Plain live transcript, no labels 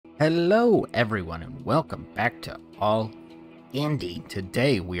Hello everyone and welcome back to All Indie.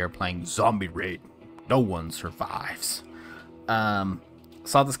 Today we are playing Zombie Raid. No one survives.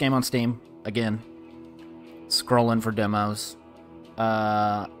 Saw this game on Steam again. Scrolling for demos.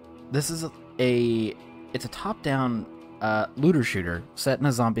 This is it's a top-down looter shooter set in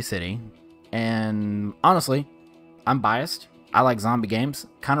a zombie city. And honestly, I'm biased. I like zombie games.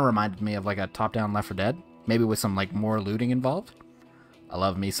 Kind of reminded me of like a top-down Left 4 Dead, maybe with some like more looting involved. I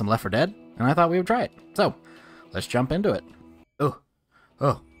love me some Left 4 Dead, and I thought we would try it. So, let's jump into it.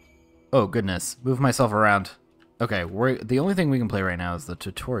 Oh goodness. Move myself around. Okay, the only thing we can play right now is the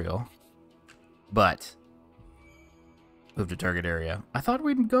tutorial. But, move to target area. I thought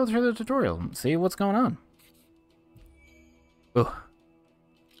we'd go through the tutorial and see what's going on.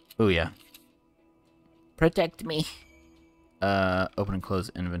 Oh yeah. Protect me. Open and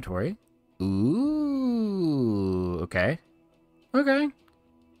close inventory. Ooh, okay. Okay.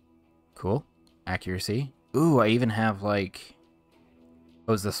 Cool. Accuracy. Ooh, I even have like...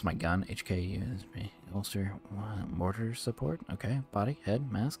 Oh, is this my gun? HK USB. Holster. Mortar support. Okay. Body,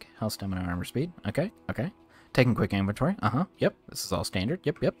 head, mask, health, stamina, armor, speed. Okay. Okay. Taking quick inventory. Yep. This is all standard.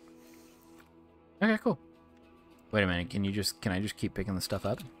 Yep. Okay, cool. Wait a minute. Can I just keep picking the stuff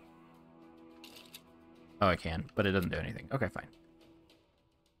up? Oh, I can, but it doesn't do anything. Okay, fine.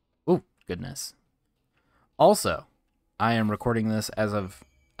 Ooh, goodness. Also, I am recording this as of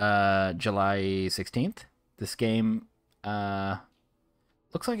July 16th. This game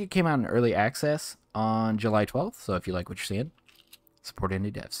looks like it came out in early access on July 12th, so if you like what you're seeing, support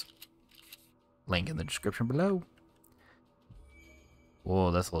indie devs. Link in the description below.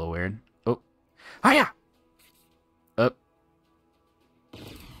 Whoa, that's a little weird. Oh. Hiya! Up.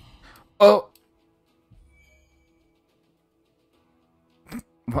 Oh!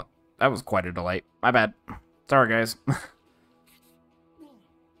 What? That was quite a delight. My bad. Sorry, guys.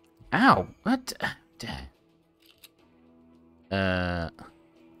 Ow! What? Oh,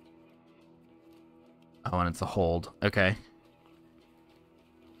 and it's a hold. Okay.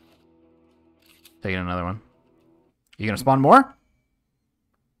 Taking another one. You gonna spawn more?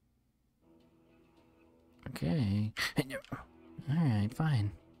 Okay. Alright,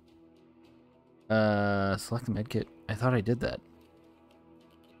 fine. Select the medkit. I thought I did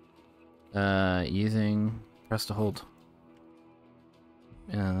that. Using... Press to hold.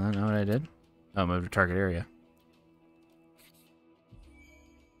 I don't know what I did. Oh, move to target area.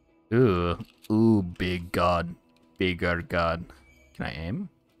 Ooh, big god. Bigger god. Can I aim?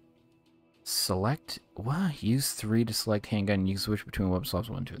 Select, what? Use 3 to select handgun. You can switch between weapon swaps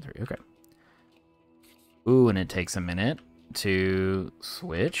 1, 2, and 3. Okay. Ooh, and it takes a minute to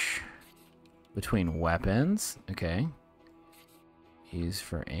switch between weapons. Okay. Use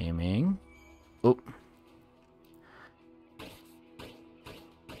for aiming. Oh.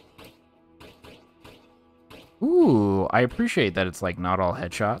 Ooh, I appreciate that it's like not all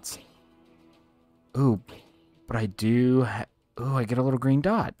headshots. Ooh, but I do... Ooh, I get a little green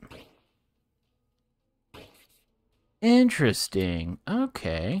dot. Interesting.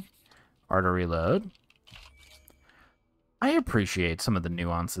 Okay. R to reload. I appreciate some of the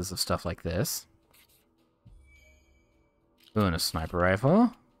nuances of stuff like this. Ooh, and a sniper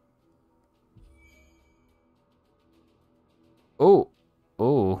rifle. Oh.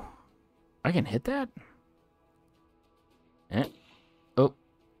 Oh. I can hit that? Eh. Oh.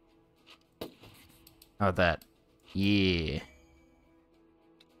 How about that? Yeah.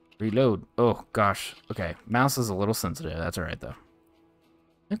 Reload. Oh, gosh. Okay. Mouse is a little sensitive. That's alright, though.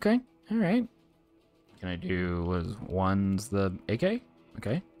 Okay. Alright. Can I do... Was one's the AK?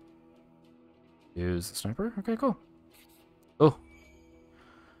 Okay. Use the sniper? Okay, cool. Oh.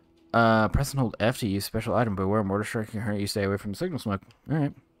 Press and hold F to use special item, but where mortar strike can hurt you, stay away from the signal smoke.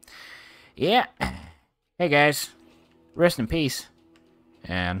 Alright. Yeah. Hey, guys. Rest in peace.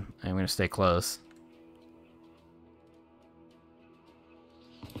 And I'm going to stay close.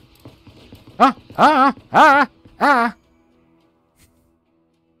 I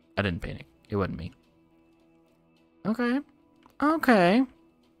didn't panic. It wasn't me. Okay. Okay.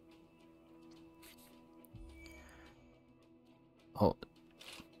 Oh.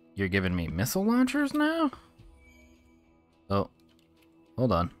 You're giving me missile launchers now? Oh.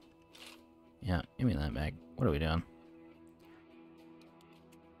 Hold on. Yeah, give me that back. What are we doing?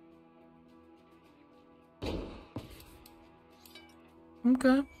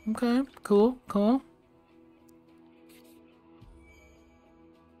 Okay, okay, cool.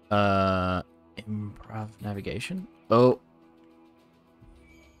 Improv navigation? Oh.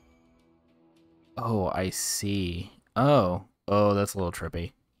 Oh, I see. Oh, that's a little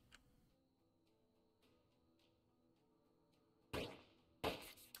trippy.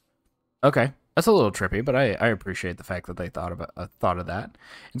 Okay. That's a little trippy, but I appreciate the fact that they thought of that.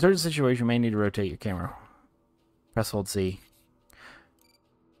 In certain situations, you may need to rotate your camera. Press hold C.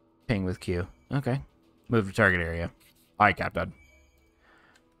 Ping with Q. Okay. Move to target area. Alright, Captain.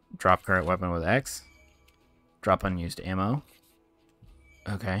 Drop current weapon with X. Drop unused ammo.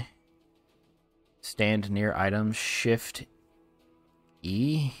 Okay. Stand near items. Shift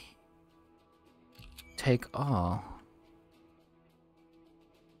E. Take all.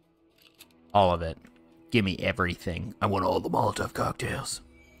 All of it. Give me everything. I want all the Molotov cocktails.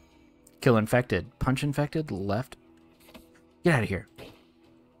 Kill infected. Punch infected. Left. Get out of here.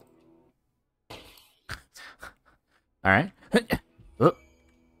 Alright. Oh.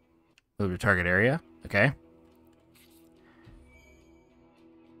 Move to target area. Okay.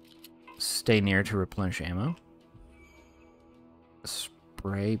 Stay near to replenish ammo.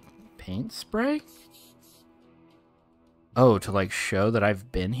 Spray paint spray? Oh, to like show that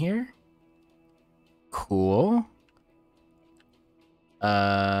I've been here? Cool.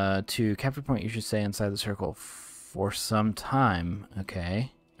 To capture point, you should stay inside the circle for some time.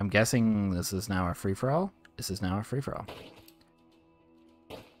 Okay. I'm guessing this is now a free-for-all? This is now a free-for-all.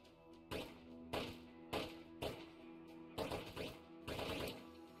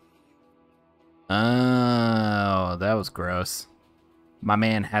 Oh, that was gross. My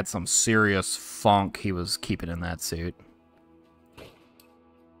man had some serious funk he was keeping in that suit.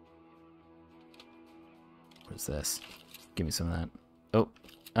 What is this? Give me some of that. Oh,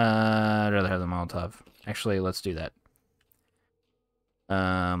 I'd rather have the Molotov. Actually, let's do that.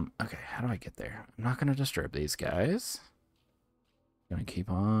 Okay, how do I get there? I'm not gonna disturb these guys. I'm gonna keep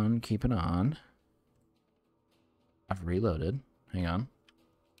on keeping on. I've reloaded. Hang on.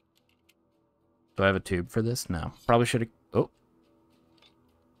 Do I have a tube for this? No. Probably should have... Oh.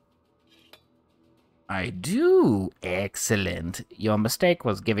 I do. Excellent. Your mistake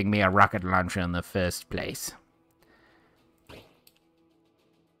was giving me a rocket launcher in the first place.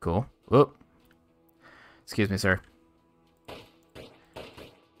 Cool. Oh. Excuse me, sir.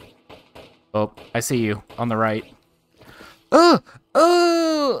 Oh, I see you. On the right.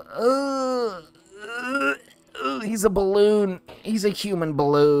 He's a balloon. He's a human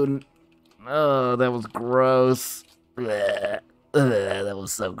balloon. Oh, that was gross. That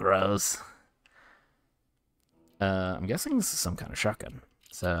was so gross. I'm guessing this is some kind of shotgun.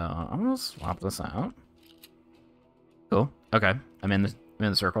 So I'm gonna swap this out. Cool. Okay. I'm in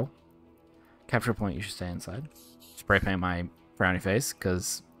the circle. Capture point, you should stay inside. Spray paint my frowny face,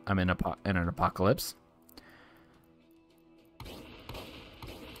 because I'm in an apocalypse.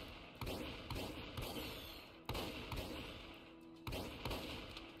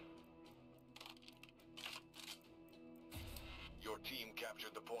 Your team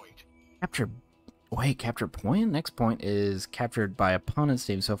captured the point. Capture point? Next point is captured by opponent's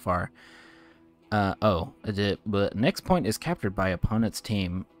team so far. But next point is captured by opponent's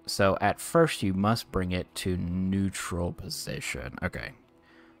team. So at first you must bring it to neutral position. Okay.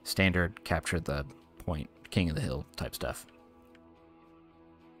 Standard capture the point, king of the hill type stuff.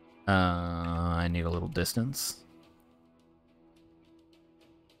 I need a little distance.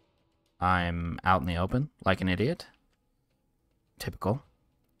 I'm out in the open like an idiot. Typical.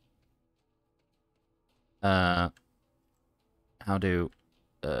 How do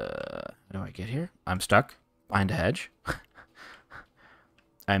I get here? I'm stuck behind a hedge.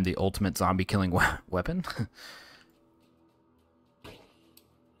 I'm the ultimate zombie killing weapon.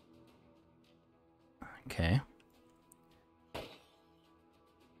 Okay.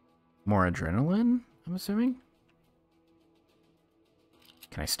 More adrenaline, I'm assuming?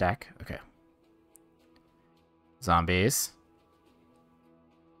 Can I stack? Okay. Zombies.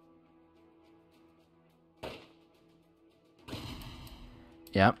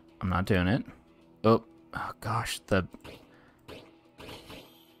 Yep, I'm not doing it. Oh gosh,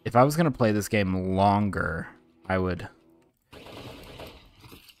 if I was gonna play this game longer, I would...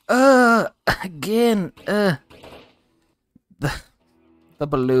 Again! The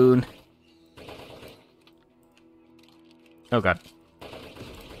balloon. Oh god.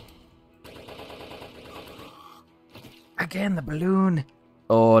 Again, the balloon.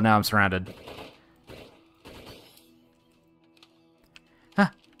 Oh, now I'm surrounded.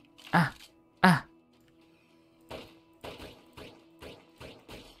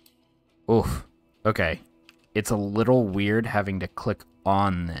 Oof. Okay. It's a little weird having to click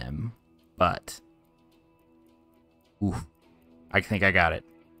on them, but... Oof. I think I got it.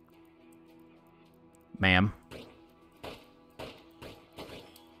 Ma'am.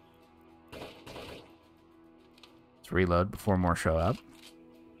 Let's reload before more show up.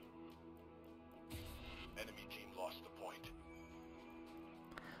 Enemy team lost the point.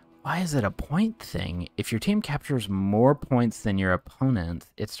 Why is it a point thing? If your team captures more points than your opponent,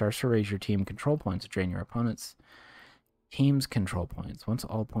 it starts to raise your team control points, drain your opponent's team's control points. Once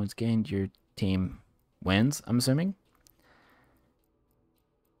all points gained, your team wins, I'm assuming.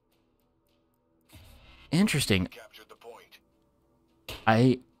 Interesting. Captured the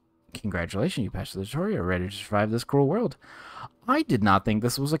point. Congratulations, you passed the tutorial, ready to survive this cruel world. I did not think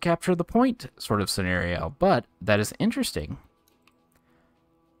this was a capture the point sort of scenario, but that is interesting.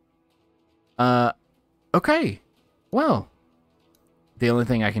 Okay. Well, the only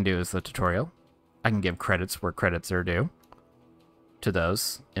thing I can do is the tutorial. I can give credits where credits are due to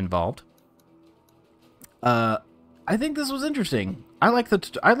those involved. I think this was interesting. I liked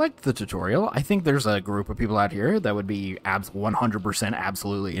the tutorial. I think there's a group of people out here that would be 100%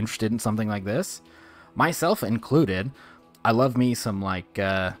 absolutely interested in something like this, myself included. I love me some like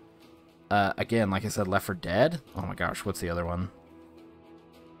again, like I said, Left 4 Dead. Oh my gosh, what's the other one?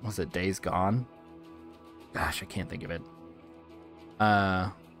 Was it Days Gone? Gosh, I can't think of it.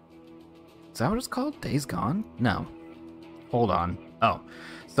 Is that what it's called? Days Gone? No. Hold on. Oh.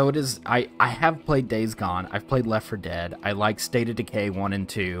 So it is, I have played Days Gone. I've played Left 4 Dead. I like State of Decay 1 and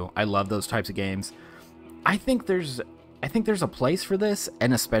 2. I love those types of games. I think there's a place for this,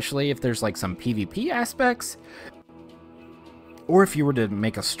 and especially if there's like some PvP aspects, or if you were to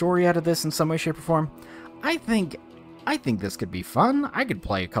make a story out of this in some way, shape, or form. I think this could be fun. I could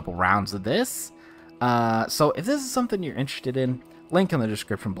play a couple rounds of this. So if this is something you're interested in, link in the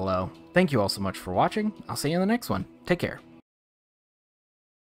description below. Thank you all so much for watching. I'll see you in the next one. Take care.